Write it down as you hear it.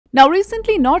Now,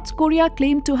 recently, North Korea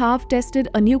claimed to have tested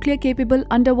a nuclear-capable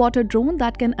underwater drone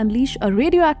that can unleash a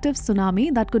radioactive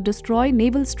tsunami that could destroy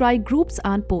naval strike groups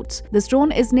and ports. This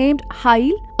drone is named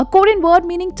Haeil, a Korean word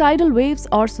meaning tidal waves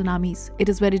or tsunamis. It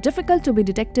is very difficult to be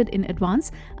detected in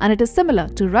advance, and it is similar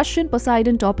to Russian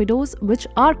Poseidon torpedoes, which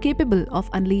are capable of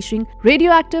unleashing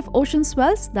radioactive ocean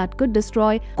swells that could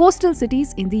destroy coastal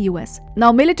cities in the US.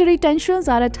 Now, military tensions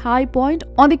are at high point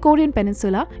on the Korean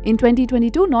peninsula. In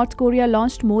 2022, North Korea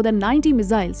launched more than 90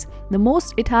 missiles, the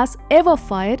most it has ever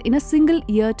fired in a single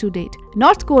year to date.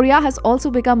 North Korea has also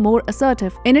become more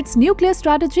assertive in its nuclear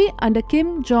strategy under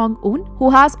Kim Jong-un, who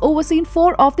has overseen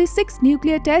 4 of the 6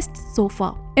 nuclear tests so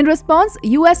far. In response,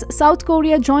 US-South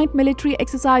Korea joint military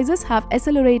exercises have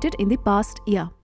accelerated in the past year.